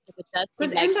himself, because it does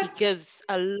seem like he gives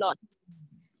a lot.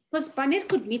 Because Barnett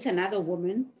could meet another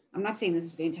woman, I'm not saying this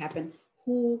is going to happen,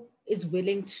 who is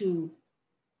willing to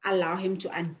allow him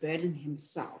to unburden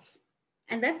himself.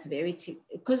 And that's very,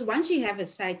 because once you have a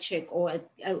side chick or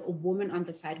a woman on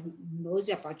the side who knows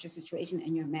about your situation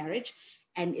and your marriage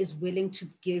and is willing to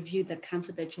give you the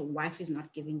comfort that your wife is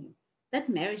not giving you, that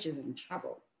marriage is in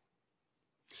trouble.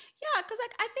 Yeah, because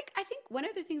like I think one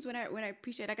of the things when I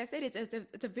appreciate, like I said,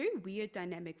 it's a very weird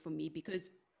dynamic for me, because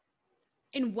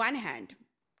in one hand,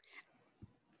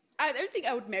 I don't think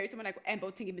I would marry someone like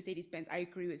Amber Tingy Mercedes Benz. I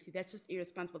agree with you. That's just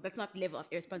irresponsible. That's not level of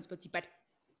irresponsibility. But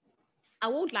I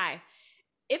won't lie.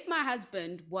 If my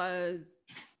husband was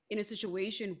in a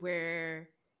situation where,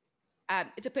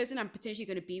 if the person I'm potentially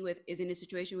going to be with is in a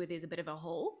situation where there's a bit of a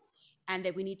hole and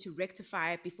that we need to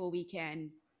rectify it before we can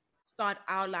start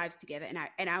our lives together,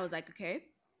 and I was like, okay,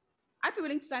 I'd be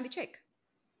willing to sign the check.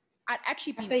 I'd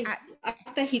actually be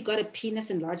after he got a penis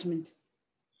enlargement.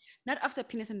 Not after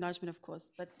penis enlargement, of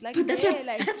course, but like, but that's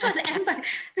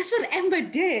what Amber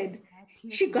did.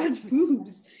 She got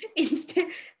boobs instead.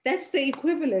 That's the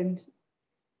equivalent.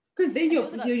 Because then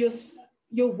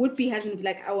your would-be husband would be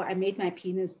like, oh, I made my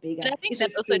penis bigger. And I think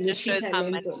that also just shows how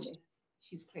much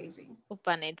she's crazy.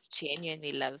 Upanet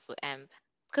genuinely loves Amber,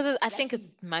 because I think it's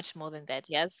much more than that.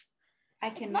 Yes, I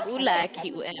cannot.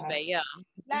 Amber, yeah.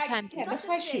 That's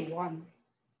why she won.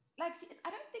 Like, I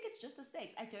don't think it's just the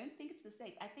sex. I don't think it's the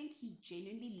sex. I think he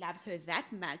genuinely loves her that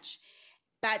much,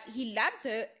 but he loves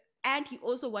her and he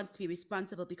also wants to be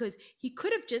responsible, because he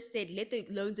could have just said, let the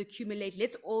loans accumulate.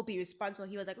 Let's all be responsible.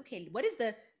 He was like, okay, what is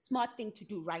the smart thing to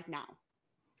do right now?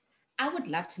 I would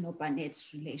love to know Barnett's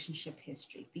relationship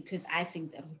history, because I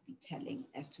think that would be telling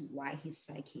as to why his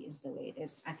psyche is the way it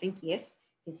is. I think, yes,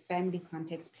 his family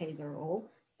context plays a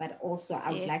role, but also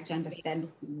I would like to understand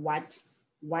what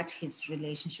his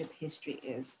relationship history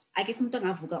is. I get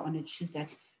on a Tuesday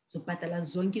that so patala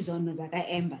zonke zono zaka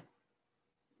Amber.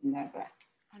 Never.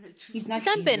 He's not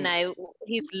now.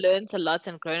 He's learned a lot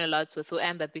and grown a lot with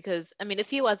Amber, because I mean, if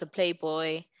he was a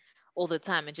playboy all the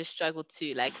time and just struggled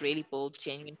to like really build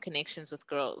genuine connections with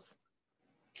girls,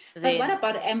 but what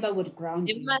about Amber would ground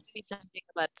you? There must be something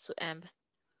about Amber.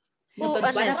 No,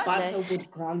 but what about her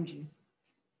would ground you?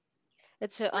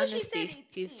 It's her honesty.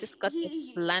 She's just got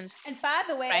this blunt. And by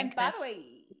the way,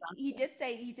 he did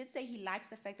say he likes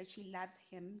the fact that she loves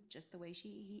him just the way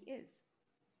he is.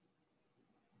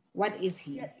 What is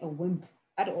he? Yeah. A wimp.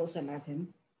 I'd also love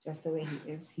him just the way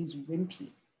he is. He's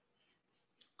wimpy.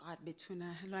 God, I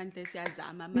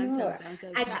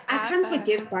can't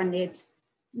forgive Barnett.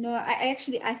 No, I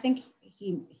think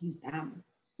he's dumb.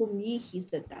 For me, he's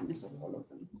the dumbest of all of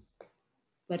them.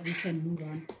 but we can move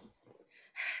on.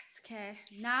 It's okay.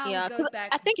 Now Yeah, we go because back.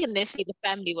 I think initially the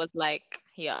family was like,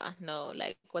 yeah, no,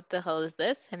 like, what the hell is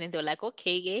this? And then they were like,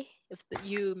 okay, yeah, if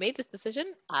you made this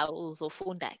decision, I will also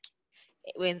phone back.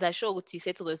 When I show you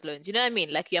settle those loans, you know what I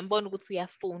mean? Like, uyambona ukuthi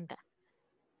uyafunda.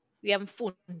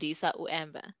 Uyamfundisa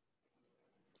uAmber.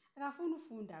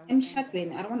 I'm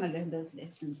Shadwin. I don't want to learn those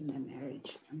lessons in a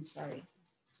marriage. I'm sorry.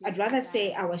 I'd rather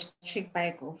say I was tricked by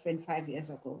a girlfriend 5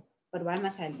 years ago, but why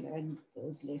must I learn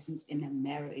those lessons in a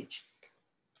marriage?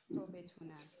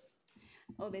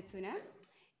 Obetuna.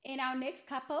 In our next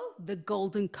couple, the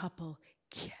golden couple,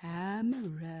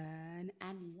 Cameron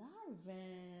and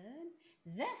Lauren,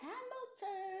 the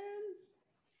Hamiltons.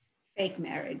 Fake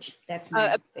marriage. That's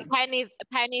my thing.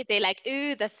 Apparently they're like,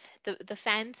 ooh, the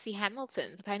fancy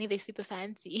Hamiltons. Apparently they're super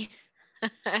fancy.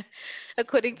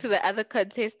 According to the other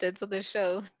contestants on the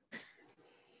show.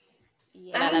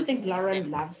 Yeah. I don't think Lauren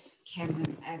loves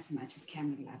Cameron as much as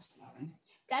Cameron loves Lauren.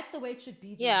 That's the way it should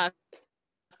be. Yeah.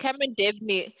 Cameron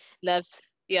definitely loves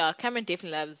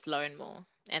Lauren more.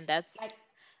 And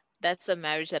that's a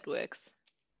marriage that works.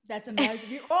 That's a marriage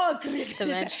we all agree. The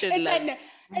man should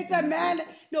it's a man.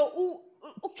 No,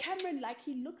 Cameron, like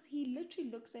he literally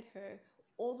looks at her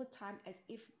all the time as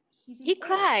if he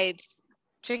cried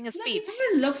during a speech.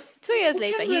 Cameron looks 2 years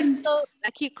later, he's still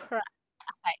like he cried.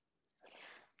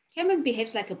 Cameron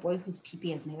behaves like a boy whose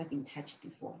pee has never been touched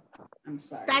before. I'm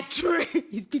sorry. That's true.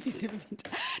 His pee-pee's never been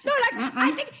touched. No, like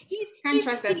I think can't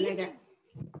trust that nigga.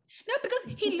 No,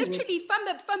 because he literally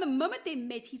from the moment they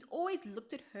met, he's always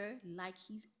looked at her like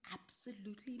he's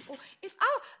absolutely in awe. If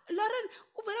Lauren,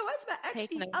 when I watch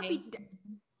actually, I'll be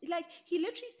like, he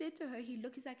literally said to her, he's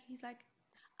like,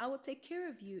 I will take care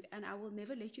of you and I will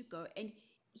never let you go. And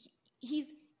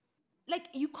he's like,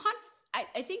 you can't.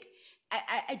 I think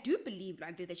I do believe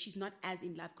like that she's not as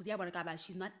in love because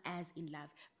she's not as in love,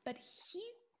 but he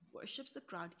worships the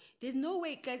ground. There's no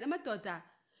way, guys. I'm a daughter.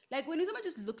 Like when someone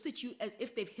just looks at you as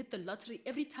if they've hit the lottery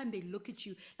every time they look at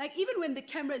you, like even when the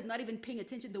camera is not even paying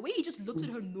attention, the way he just looks at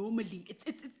her normally, it's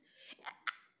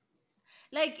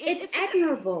like it's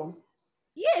admirable.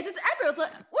 Yes, it's admirable.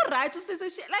 It's like, what righteousness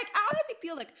and shit. Like I honestly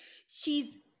feel like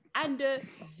she's under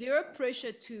zero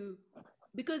pressure to.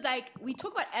 Because like we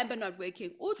talk about Amber not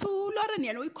working. Lauren,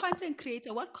 you know, content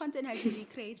creator. What content has she been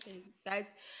creating, guys?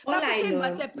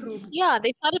 WhatsApp group. Yeah,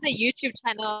 they started a YouTube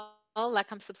channel.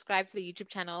 Like I'm subscribed to the YouTube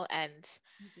channel, and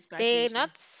they're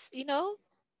not,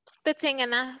 spitting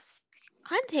enough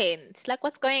content. Like,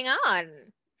 what's going on?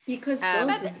 Because I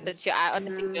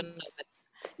honestly don't know. But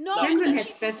no, Cameron has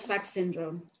first fuck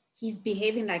syndrome. He's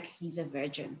behaving like he's a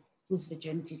virgin whose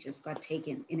virginity just got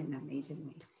taken in an amazing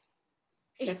way.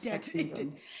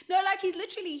 No, like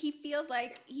he feels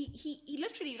like he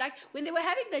literally, like when they were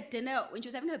having the dinner, when she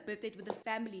was having her birthday with the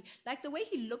family, like the way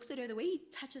he looks at her, the way he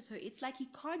touches her, it's like he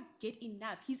can't get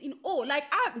enough. He's in awe. Like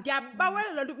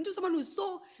into someone who's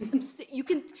so you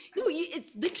can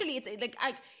it's literally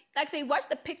like they watch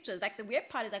the pictures. Like the weird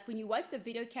part is like when you watch the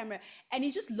video camera and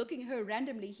he's just looking at her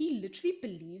randomly, he literally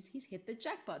believes he's hit the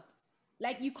jackpot.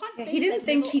 Like you can't. He didn't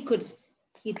think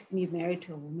he'd be married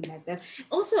to a woman like that.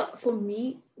 Also, for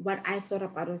me, what I thought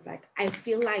about was like, I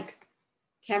feel like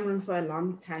Cameron for a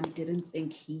long time didn't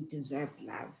think he deserved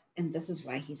love. And this is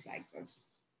why he's like this.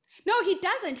 No, he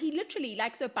doesn't. He literally,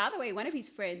 like, so by the way, one of his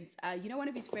friends, one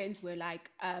of his friends were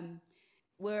like,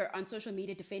 were on social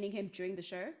media defending him during the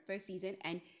show, first season.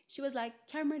 And she was like,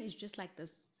 Cameron is just like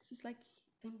this. She's like,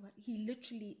 you know what? He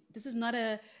literally, this is not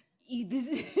a, this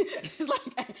is she's like,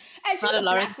 and she's not a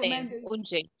Lauren thing.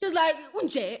 She was like,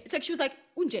 Unje. It's like, she was like,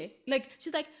 Unje. Like,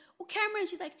 she's like, oh, Cameron.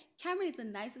 She's like, Cameron is the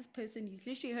nicest person. He's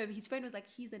literally, his friend was like,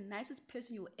 he's the nicest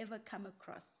person you'll ever come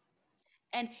across.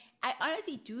 And I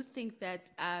honestly do think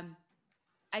that, I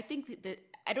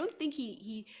don't think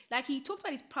he talked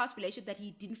about his past relationship that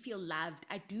he didn't feel loved.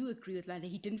 I do agree with that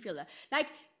he didn't feel that. Like,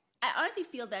 I honestly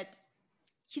feel that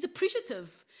he's appreciative.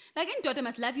 Like, and daughter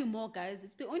must love you more, guys.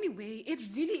 It's the only way. It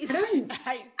really is.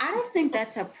 I don't think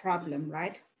that's a problem,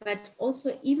 right? But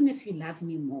also, even if you love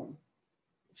me more,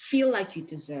 feel like you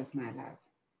deserve my love.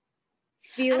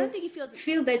 I don't think he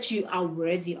feel that you are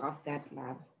worthy of that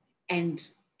love, and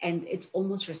it's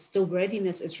almost the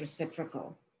worthiness is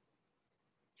reciprocal.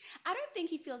 I don't think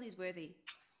he feels he's worthy.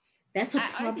 That's a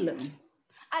problem. Honestly,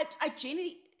 I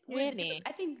genuinely really.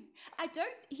 I think I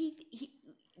don't. He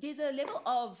there's a level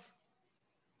of,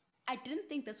 I didn't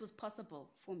think this was possible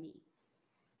for me.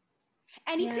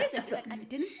 And he says it, like, I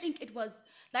didn't think it was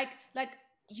like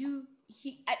you,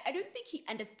 I don't think he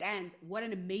understands what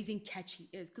an amazing catch he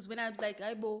is. Because when I was like,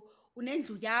 Aibo,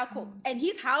 unendlu yakho, and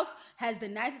his house has the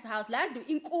nicest house, like the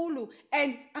inkulu,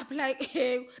 and I'm like,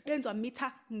 hey, benzo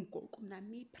mita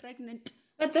me pregnant.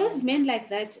 But those men like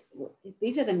that,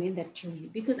 these are the men that kill you.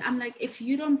 Because I'm like, if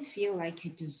you don't feel like you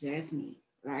deserve me,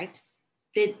 right?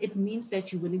 Then it means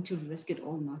that you're willing to risk it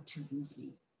all not to lose me.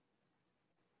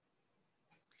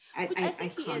 Which I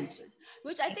think he is.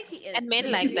 Which I think he is. And men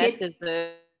because like that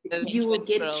deserve you will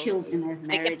get girls. killed in a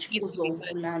They get marriage. easily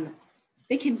hurt.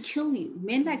 They can kill you.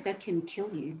 Men like that can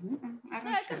kill you. I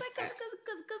don't because trust that.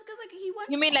 like he wants.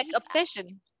 You mean like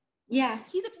obsession? Yeah.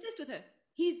 He's obsessed with her.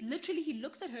 He's literally, he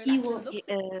looks at her. He like will. looks He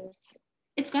at, is.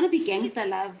 It's gonna be gangster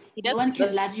love. He No one doesn't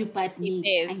can love you but he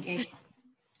me. says.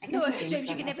 I can no, do she gangster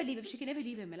can love. never leave him. She can never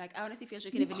leave him. Like I honestly feel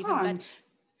she can You never leave him. But can't.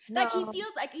 like he No.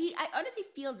 feels like I honestly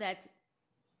feel that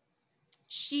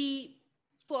she,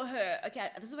 for her, okay,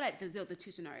 this is what there's the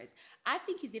two scenarios. I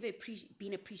think he's never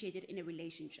been appreciated in a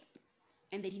relationship,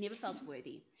 and that he never felt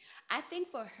worthy. I think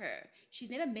for her, she's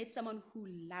never met someone who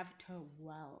loved her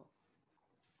well.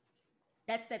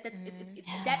 That's that. That's it's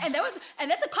that,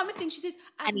 and that's a common thing. She says,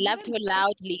 And loved her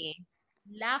loudly.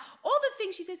 all the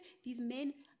things she says. These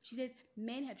men, she says,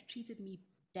 men have treated me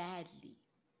badly,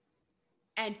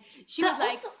 and she was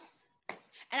like,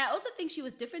 and I also think she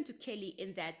was different to Kelly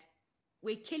in that,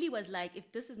 where Kelly was like,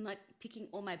 if this is not ticking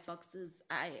all my boxes,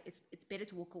 it's better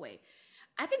to walk away.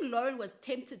 I think Lauren was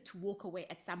tempted to walk away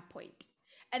at some point,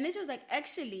 and then she was like,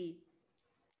 actually,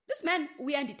 this man,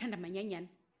 we are Tanda Manyanyan.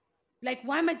 Like,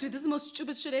 why am I doing this? Is the most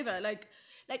stupid shit ever. Like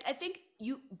I think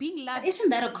you being loved. But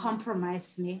isn't that a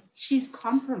compromise, Ne? She's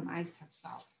compromised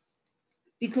herself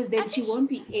because then she won't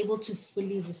be able to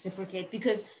fully reciprocate.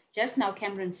 Because just now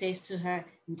Cameron says to her,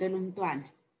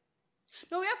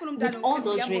 No, we have with all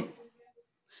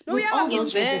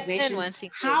those reservations,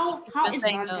 how is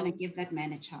Lauren going to give that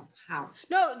man a child? How?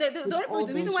 No,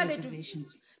 the reason why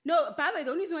reservations. No, by the way,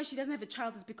 the only reason why she doesn't have a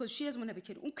child is because she doesn't want to have a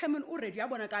kid. Cameron already,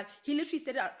 he literally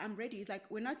said, I'm ready. He's like,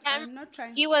 I'm not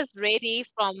trying. He was ready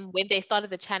from when they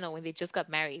started the channel, when they just got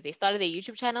married. They started their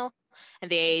YouTube channel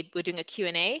and they were doing a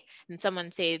Q&A, and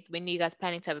someone said, when are you guys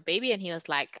planning to have a baby? And he was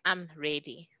like, I'm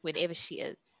ready whenever she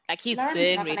is. Like, he's Lauren's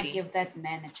been not ready. going to give that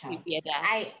man a child. To be a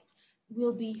dad.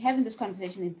 We'll be having this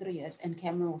conversation in 3 years and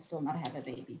Cameron will still not have a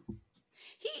baby.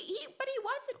 But he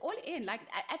wants it all in. Like,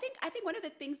 I think one of the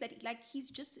things that, like, he's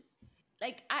just,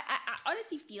 like, I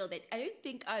honestly feel that I don't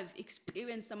think I've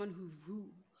experienced someone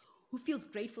who feels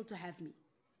grateful to have me.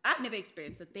 I've never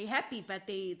experienced it. They're happy, but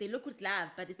they look with love,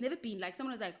 but it's never been like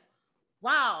someone was like,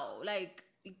 wow, like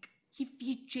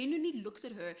he genuinely looks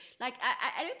at her. Like,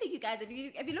 I don't think you guys, if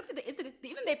you looked at the Instagram,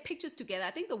 even their pictures together,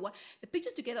 I think the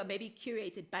pictures together are maybe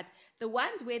curated, but the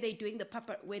ones where they're doing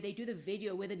where they do the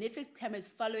video, where the Netflix camera is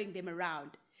following them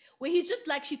around, where he's just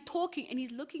like, she's talking and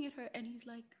he's looking at her and he's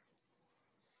like,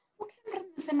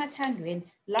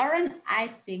 Lauren, I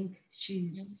think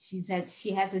she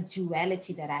has a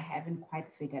duality that I haven't quite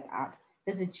figured out.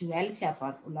 There's a duality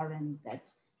about Lauren that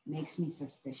makes me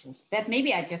suspicious. But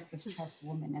maybe I just distrust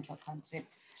women as a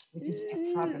concept, which is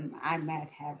a problem I might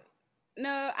have.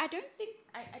 No, I don't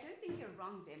think you're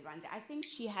wrong then, Randa. I think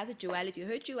she has a duality.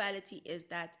 Her duality is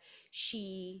that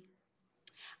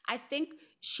I think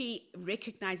she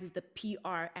recognizes the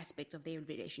PR aspect of their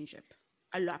relationship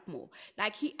a lot more.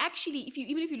 Like, he actually,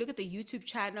 even if you look at the YouTube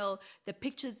channel, the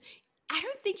pictures, I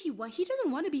don't think he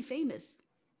doesn't want to be famous.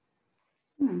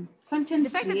 Content. The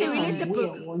fact that they released the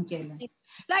book,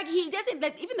 like, he doesn't,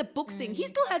 like, even the book thing, he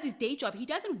still has his day job. He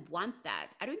doesn't want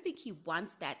that. I don't think he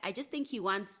wants that. I just think he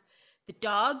wants the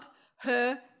dog,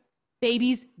 her,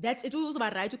 babies. That's it. Was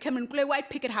about right to Cameron Clay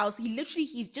White Picket House. He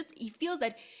feels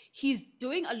that he's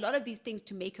doing a lot of these things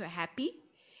to make her happy.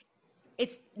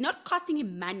 It's not costing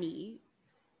him money,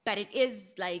 but it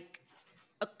is like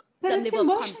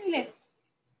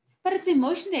it's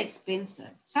emotionally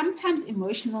expensive. Sometimes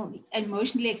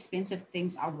emotionally expensive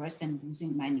things are worse than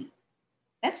losing money.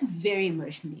 That's very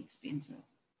emotionally expensive.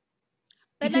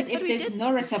 But because if there's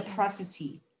no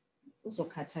reciprocity, also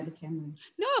Cameron.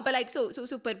 No, but like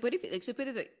but what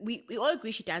if we all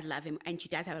agree she does love him and she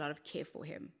does have a lot of care for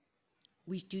him.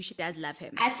 She does love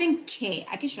him. I think care.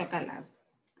 I can show her love.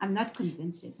 I'm not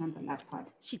convinced it's on the love part.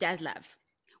 She does love.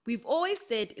 We've always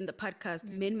said in the podcast,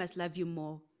 men must love you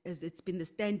more. As it's been the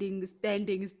standing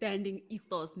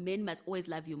ethos. Men must always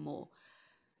love you more.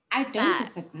 I don't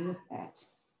disagree with that.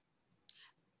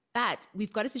 But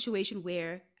we've got a situation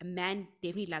where a man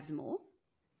definitely loves more.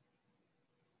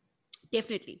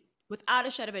 Definitely. Without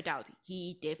a shadow of a doubt,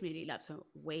 he definitely loves her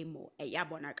way more.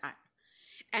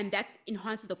 And that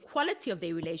enhances the quality of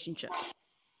their relationship.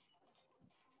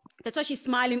 That's why she's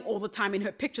smiling all the time in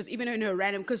her pictures, even in her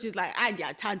random, because she's like, ah,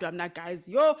 Tandwa, I'm not, guys.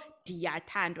 Yo,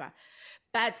 Tandwa.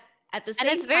 But at the And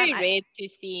same it's time, very rare to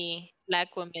see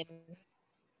Black women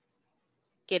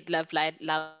get loved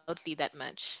loudly that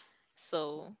much.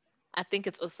 So I think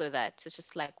it's also that. It's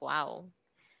just like, wow.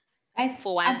 Guys,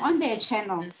 For I'm on their once,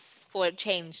 channel. for a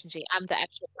change, Nje, I'm the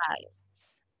actual prize.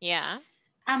 Yeah.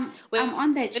 I'm When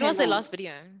on their channel. was the last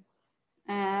video?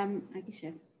 I can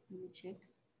check. Let me check.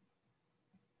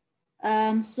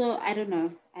 So I don't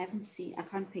know. I haven't seen. I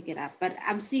can't pick it up. But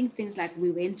I'm seeing things like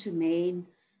we went to Maine.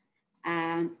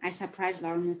 I surprised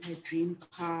Lauren with her dream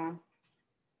car.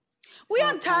 we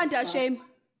am Tanda, shame.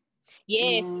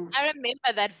 Yes, I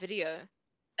remember that video.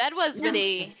 That was when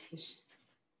they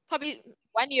probably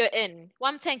 1 year in.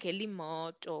 Wamtenge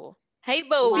limoto. Hey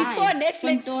bo. Before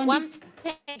Netflix.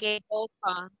 Wamtenge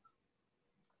car.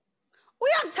 We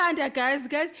am Tanda, guys.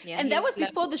 Yeah, and that was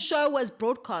before the show was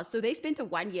broadcast. So they spent a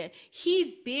 1 year.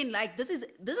 He's been like, this is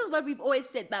what we've always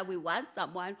said, that we want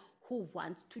someone who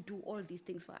wants to do all these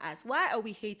things for us. Why are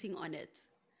we hating on it?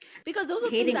 Because those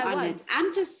are things I want.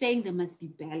 I'm just saying there must be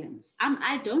balance.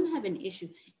 I don't have an issue.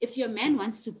 If your man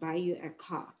wants to buy you a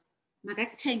car,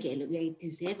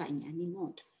 deserve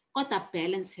gotta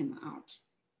balance him out.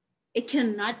 It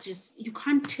cannot just, you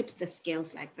can't tip the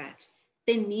scales like that.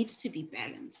 There needs to be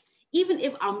balance. Even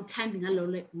if I'm tanding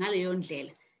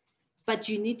ngaleyo, but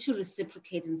you need to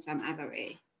reciprocate in some other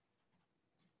way.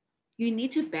 You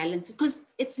need to balance it because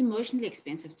it's emotionally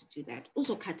expensive to do that.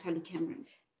 Also, Katalu Cameron.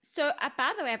 So,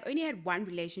 by the way, I've only had one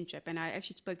relationship, and I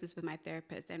actually spoke this with my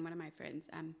therapist and one of my friends.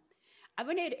 I've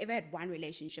only ever had one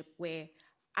relationship where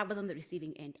I was on the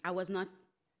receiving end.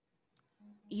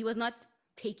 He was not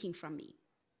taking from me.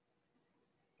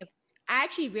 I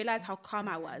actually realized how calm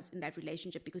I was in that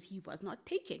relationship because he was not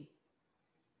taking.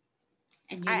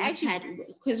 And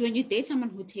because when you date someone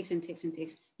who takes and takes and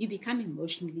takes, you become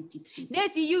emotionally depleted.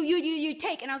 Yes, you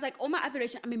take. And I was like, oh, my other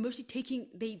relationship, I'm emotionally taking,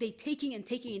 they taking and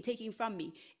taking and taking from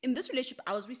me. In this relationship,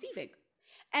 I was receiving.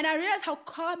 And I realized how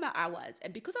calmer I was.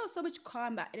 And because I was so much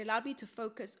calmer, it allowed me to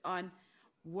focus on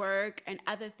work and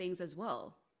other things as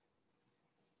well.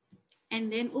 And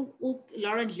then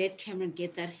Lauren let Cameron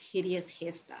get that hideous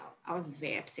hairstyle. I was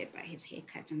very upset by his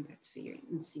haircut in that series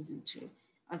in season 2.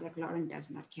 I was like, Lauren does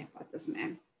not care about this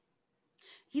man.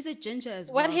 He's a ginger as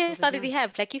well. What hairstyle did he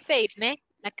have? Like you fade, ne?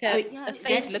 Like a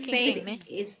fade looking thing, ne?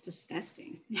 It's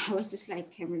disgusting. I was just like,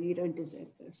 Cameron, you don't deserve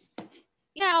this.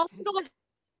 Yeah,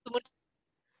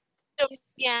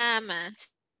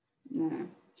 no.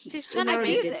 She's trying to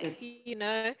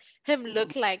make, him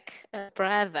look like a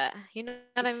brother. You know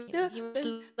what I mean? No, he must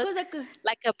look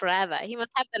like a brother. He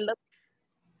must have the look.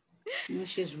 No,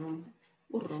 she's wrong.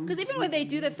 Because even when they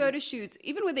do the photo shoots,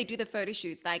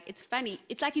 like, it's funny.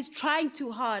 It's like he's trying too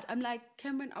hard. I'm like,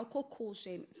 Cameron, I'll call cool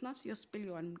shame. It's not your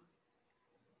spill on.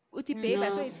 Uti babe, I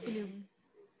saw his spill.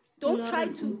 Don't try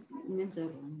to.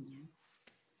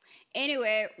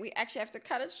 Anyway, we actually have to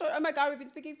cut it short. Oh my God, we've been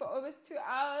speaking for over 2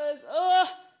 hours.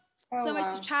 So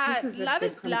much to chat. Love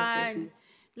is blind.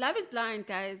 Love is blind,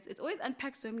 guys. It's always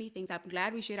unpacked so many things. I'm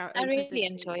glad we shared our own. I really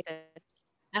enjoyed it.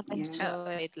 I've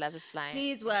enjoyed Love is Blind.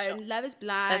 Please, Love is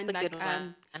Blind. That's a good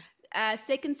one.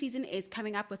 Second season is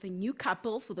coming up with a new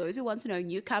couples. For those who want to know,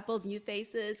 new couples, new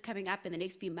faces coming up in the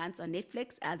next few months on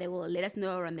Netflix. They will let us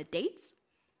know on the dates.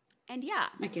 And yeah.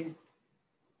 Okay.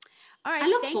 All right. I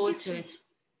look forward to it.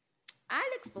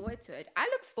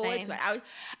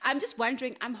 I'm just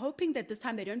wondering, I'm hoping that this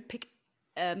time they don't pick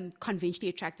conventionally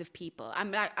attractive people.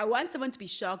 I want someone to be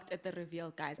shocked at the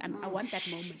reveal, guys. I want that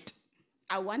moment.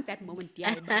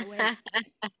 Yeah,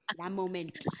 that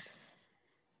moment.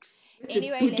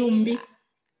 Anyway, ladies,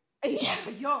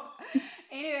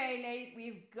 anyway, ladies,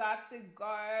 we've got to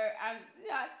go.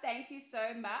 Thank you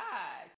so much.